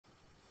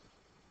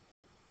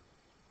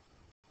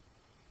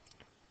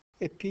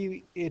A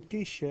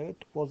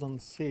t-shirt was on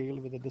sale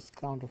with a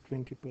discount of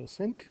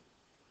 20%.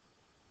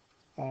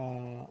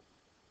 Uh,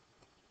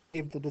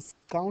 if the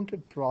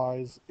discounted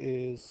price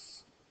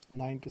is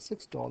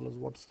 $96,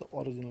 what's the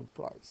original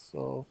price?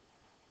 So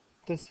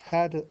this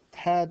had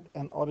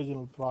an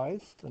original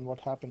price. Then what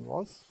happened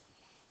was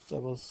there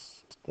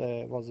was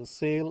a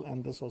sale,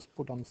 and this was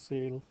put on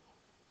sale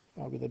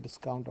with a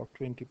discount of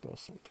 20%.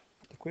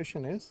 The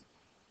question is,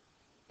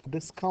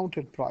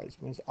 discounted price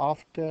means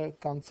after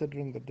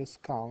considering the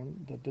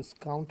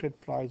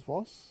discounted price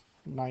was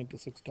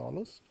 $96.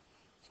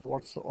 So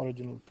what's the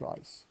original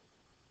price?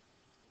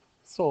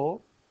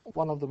 So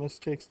one of the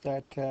mistakes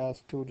that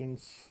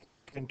students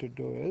tend to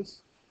do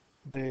is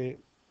they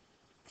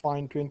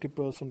find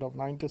 20% of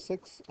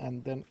 96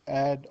 and then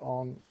add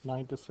on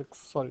 96,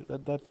 sorry,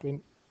 that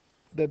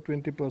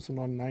 20%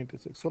 on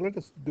 96. So let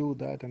us do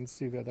that and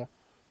see whether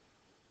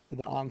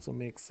the answer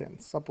makes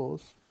sense.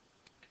 Suppose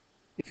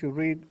if you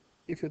read,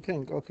 if you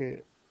think,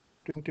 okay,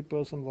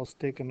 20% was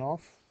taken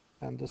off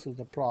and this is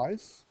the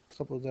price.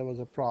 Suppose there was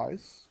a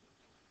price.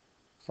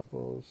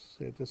 Suppose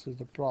say this is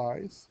the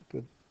price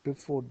with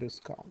before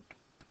discount.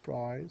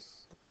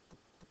 Price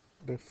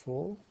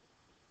before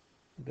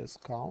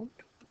discount.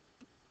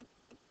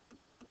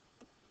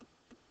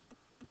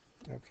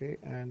 Okay,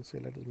 and say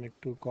let us make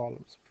two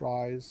columns.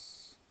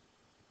 Price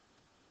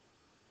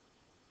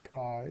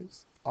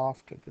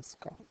after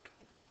discount.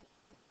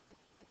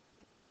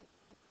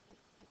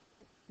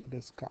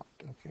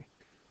 Okay.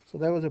 So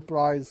there was a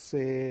price,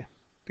 say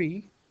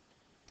P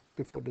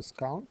before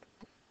discount,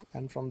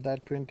 and from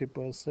that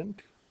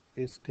 20%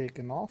 is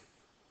taken off,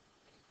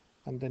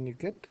 and then you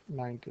get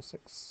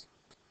 96.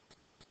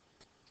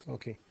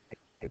 Okay,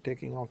 you're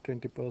taking off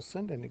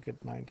 20% and you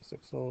get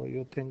 96. So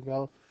you think,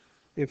 well,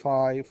 if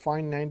I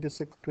find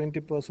 96,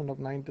 20% of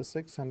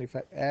 96, and if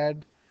I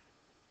add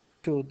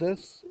to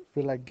this,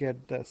 will I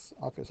get this?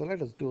 Okay, so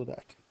let us do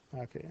that.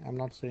 Okay, I'm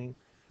not saying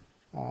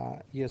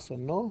yes or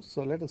no.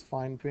 So let us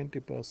find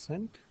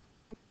 20%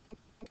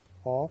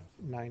 of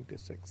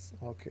 96.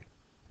 Okay,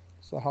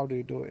 so how do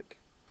you do it?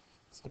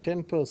 So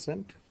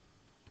 10%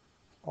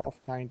 of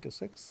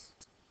 96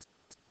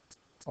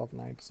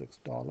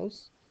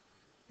 $96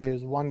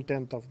 is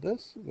 1/10 of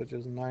this, which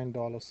is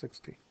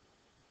 $9.60.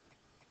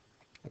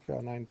 Okay,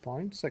 or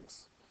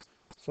 9.6.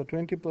 So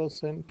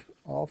 20%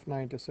 of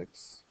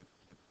 96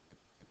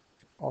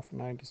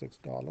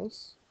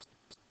 $96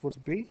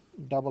 would be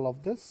double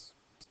of this.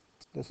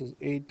 This is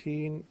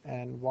 18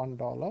 and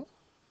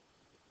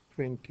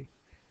 $1.20.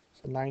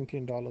 So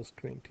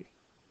 $19.20.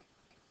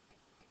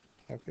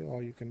 Okay,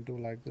 or you can do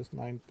like this,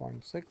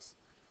 9.6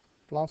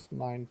 plus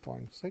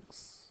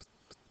 9.6,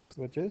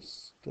 which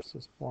is, this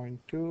is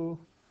 0.2,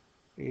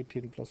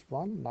 18 plus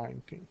 1,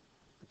 19.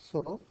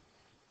 So,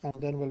 and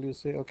then will you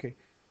say, okay,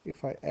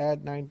 if I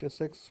add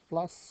 96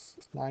 plus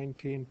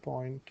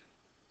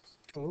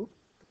 19.2,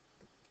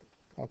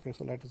 okay,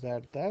 so let us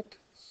add that.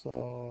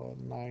 So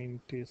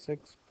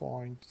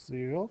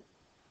 96.0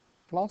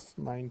 plus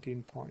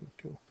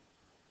 19.2,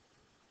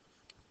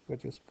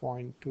 which is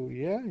 0.2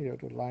 here. You have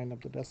to line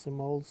up the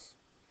decimals.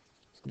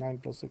 So 9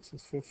 plus 6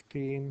 is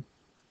 15,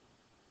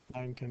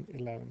 9, 10,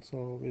 11.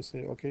 So we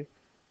say, okay,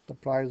 the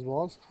price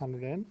was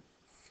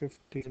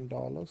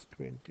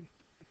 $115.20.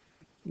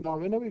 Now,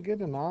 whenever you get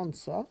an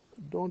answer,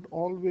 don't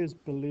always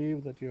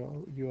believe that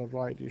you are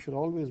right. You should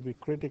always be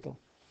critical.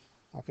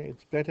 Okay,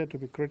 it's better to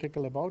be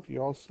critical about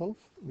yourself.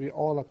 We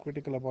all are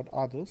critical about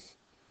others,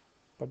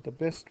 but the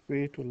best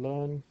way to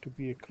learn to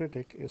be a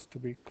critic is to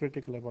be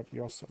critical about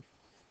yourself.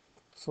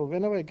 So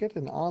whenever I get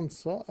an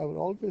answer, I will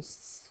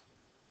always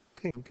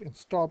think and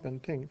stop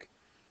and think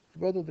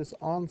whether this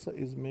answer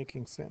is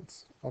making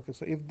sense. Okay,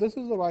 so if this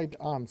is the right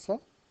answer,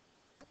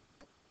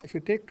 if you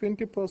take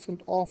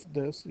 20% off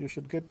this, you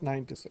should get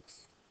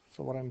 96.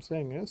 So what I'm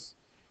saying is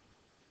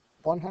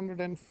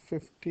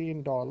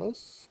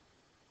 $115.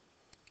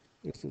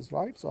 This is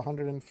right. So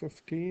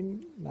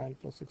 115, 9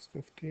 plus 6,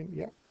 15.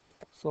 Yeah.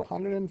 So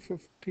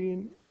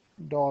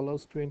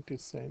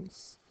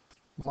 $115.20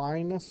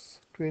 minus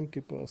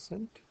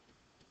 20%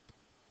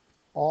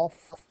 of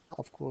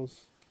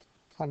course,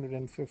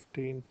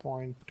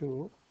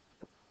 115.2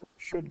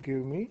 should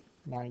give me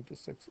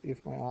 96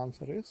 if my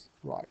answer is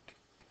right.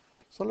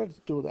 So let's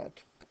do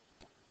that.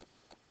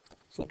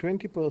 So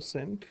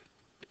 20%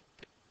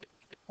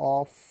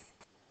 of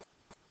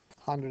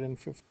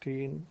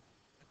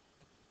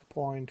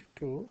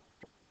 115.2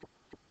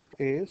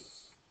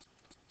 is,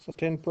 so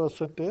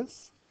 10%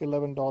 is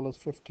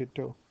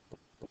 $11.52.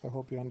 I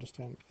hope you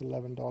understand.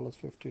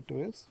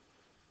 $11.52 is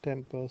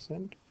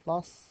 10%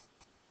 plus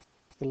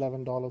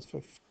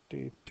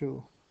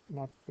 $11.52,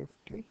 not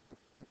 50,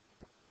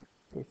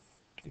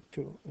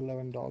 52,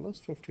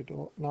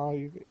 $11.52. Now,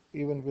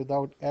 even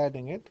without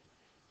adding it,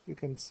 you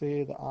can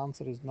say the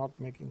answer is not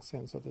making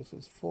sense. So this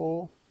is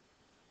 4,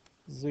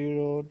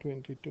 0,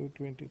 22,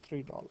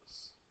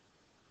 $23.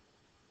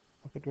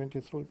 Okay,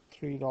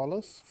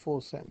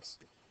 $23.04.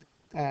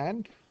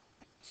 And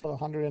so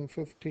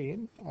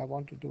 115, I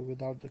want to do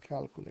without the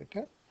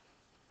calculator.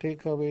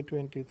 Take away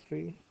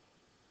 23,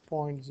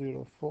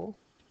 0.04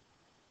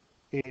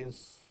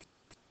 is,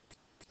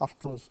 of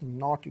course,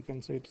 not, you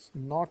can say it's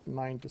not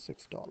 $96.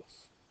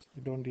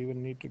 You don't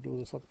even need to do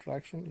the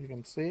subtraction. You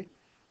can say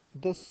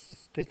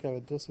this, take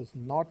away this, is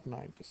not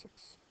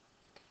 96.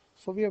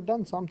 So we have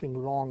done something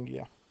wrong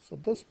here. So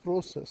this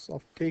process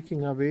of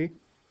taking away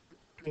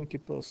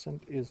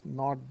 20% is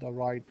not the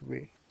right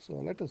way. So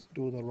let us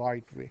do the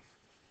right way.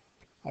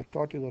 I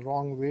taught you the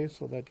wrong way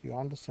so that you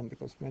understand,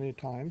 because many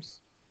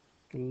times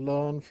to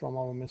learn from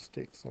our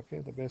mistakes, okay,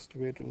 the best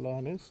way to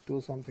learn is do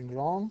something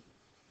wrong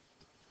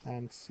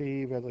and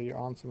see whether your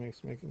answer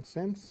is making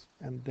sense,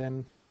 and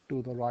then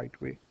do the right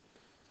way.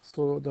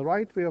 So the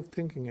right way of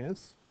thinking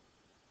is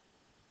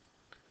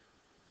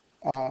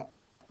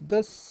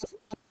this,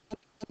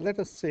 let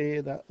us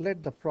say that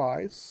let the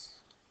price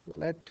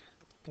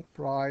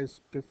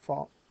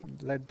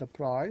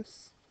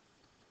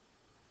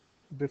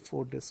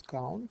before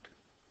discount,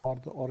 or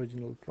the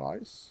original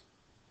price,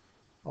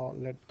 or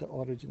let the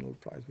original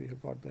price, we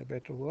have got the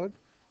better word,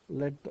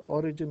 let the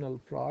original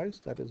price,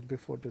 that is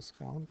before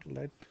discount,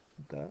 let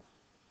the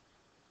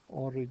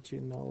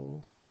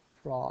original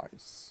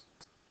price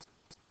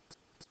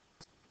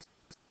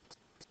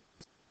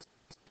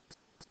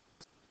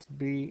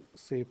be,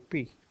 say,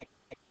 P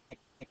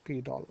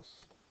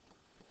dollars.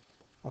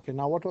 Okay,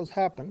 now what was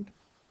happened,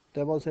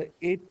 there was a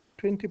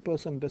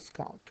 20%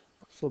 discount.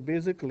 So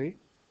basically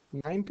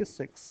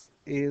 96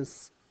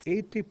 is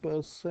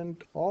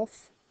 80% of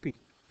P.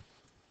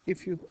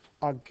 If you're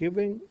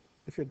giving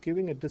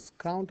a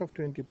discount of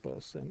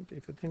 20%,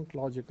 if you think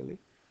logically,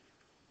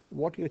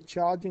 what you're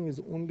charging is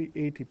only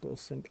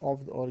 80%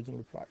 of the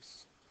original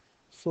price.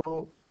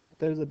 So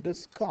there is a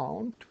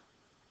discount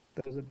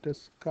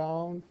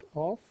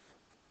of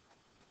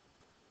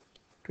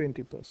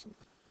 20%.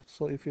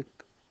 So if you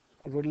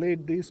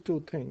relate these two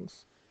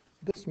things,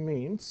 this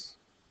means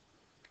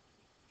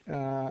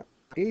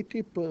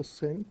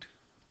 80%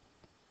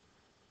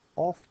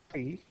 of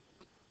P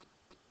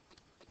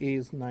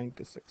is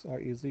 96, or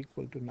is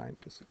equal to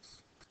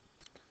 96.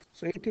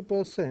 So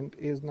 80%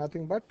 is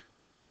nothing but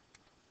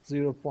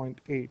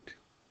 0.8,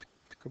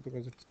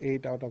 because it's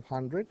 8 out of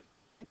 100,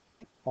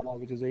 or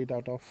which is 8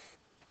 out of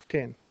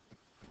 10.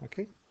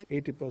 Okay,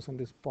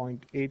 80% is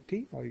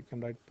 0.80, or you can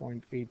write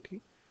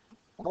 0.80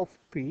 of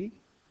P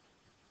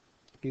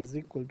is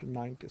equal to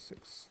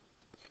 96.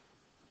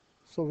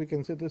 So we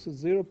can say this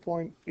is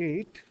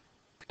 0.8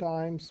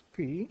 times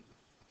P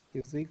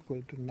is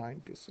equal to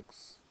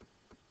 96.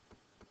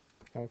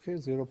 Okay,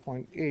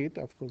 0.8,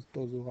 of course,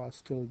 those who are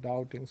still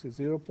doubting, see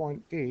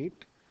 0.8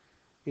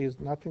 is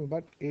nothing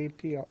but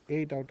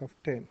 8 out of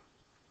 10,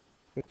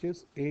 which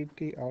is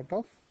 80 out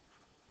of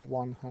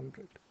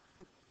 100,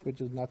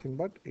 which is nothing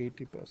but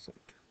 80%,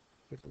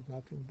 which is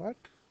nothing but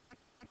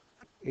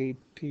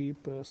 80%.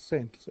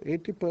 So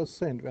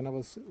 80%,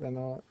 whenever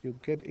you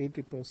get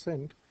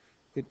 80%,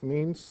 it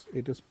means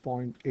it is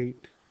 0.8.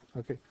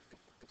 Okay,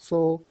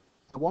 so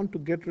I want to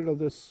get rid of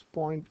this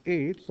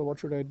 0.8, so what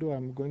should I do?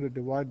 I'm going to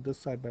divide this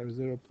side by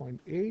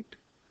 0.8,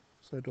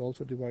 so it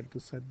also divide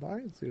this side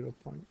by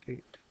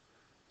 0.8.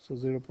 So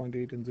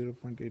 0.8 and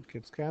 0.8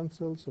 gets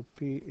cancelled, so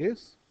P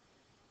is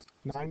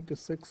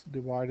 96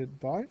 divided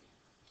by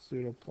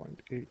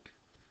 0.8.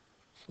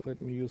 So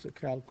let me use a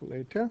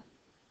calculator.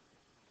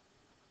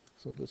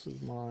 So this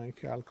is my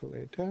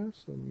calculator.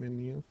 So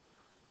menu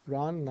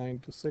run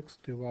 96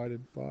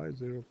 divided by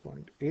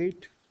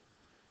 0.8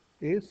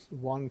 is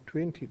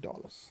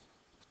 $120.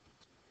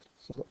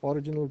 So the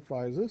original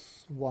price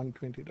is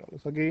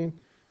 $120. Again,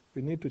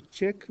 we need to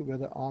check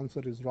whether the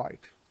answer is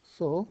right.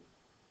 So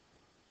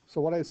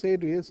what I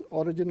said is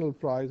original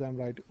price, I'm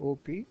writing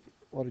OP,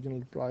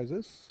 original price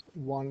is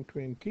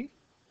 $120.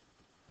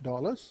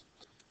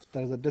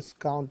 There's a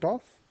discount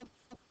of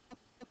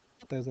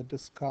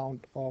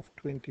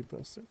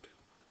 20%.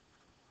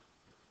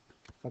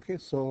 Okay,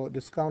 so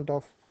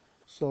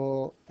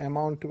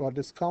amount to a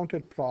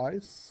discounted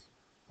price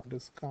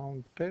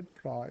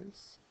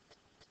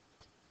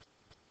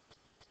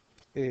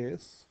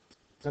is,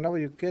 whenever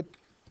you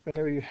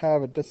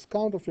have a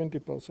discount of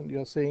 20%,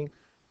 you're saying,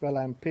 well,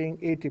 I'm paying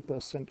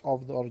 80%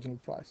 of the original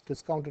price.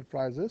 Discounted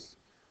price is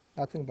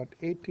nothing but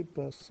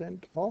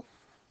 80% of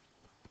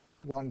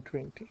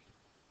 120,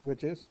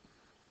 which is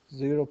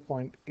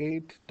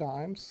 0.8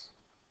 times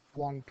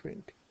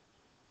 120.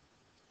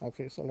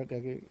 Okay, so let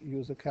me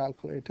use a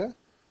calculator.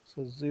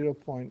 So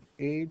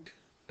 0.8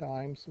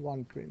 times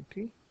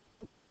 120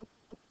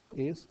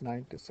 is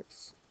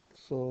 96.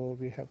 So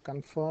we have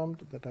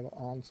confirmed that our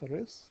answer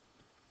is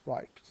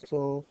right.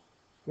 So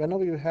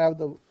whenever you have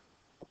the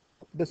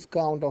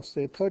discount of,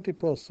 say,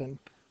 30%,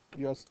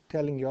 you're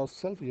telling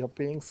yourself you're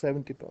paying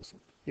 70%.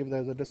 If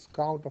there's a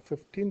discount of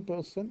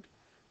 15%,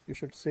 you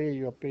should say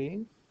you're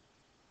paying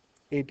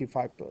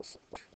 85%.